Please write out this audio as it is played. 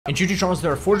In Choo-Choo Charles,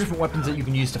 there are 4 different weapons that you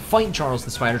can use to fight Charles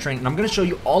the Spider Train, and I'm going to show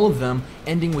you all of them,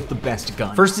 ending with the best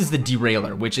gun. First is the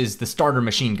Derailer, which is the starter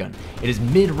machine gun. It is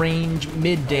mid-range,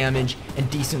 mid-damage, and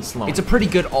decent slowing. It's a pretty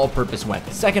good all-purpose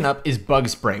weapon. Second up is Bug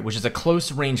Spray, which is a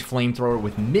close-range flamethrower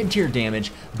with mid-tier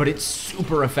damage, but it's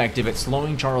super effective at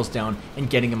slowing Charles down and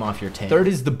getting him off your tail. Third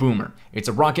is the Boomer. It's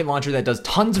a rocket launcher that does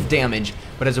tons of damage,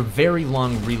 but has a very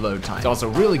long reload time. It's also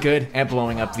really good at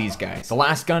blowing up these guys. The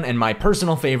last gun, and my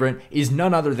personal favorite, is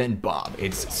none other than Bob.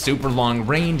 It's super long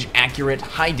range, accurate,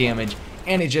 high damage,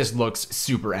 and it just looks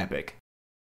super epic.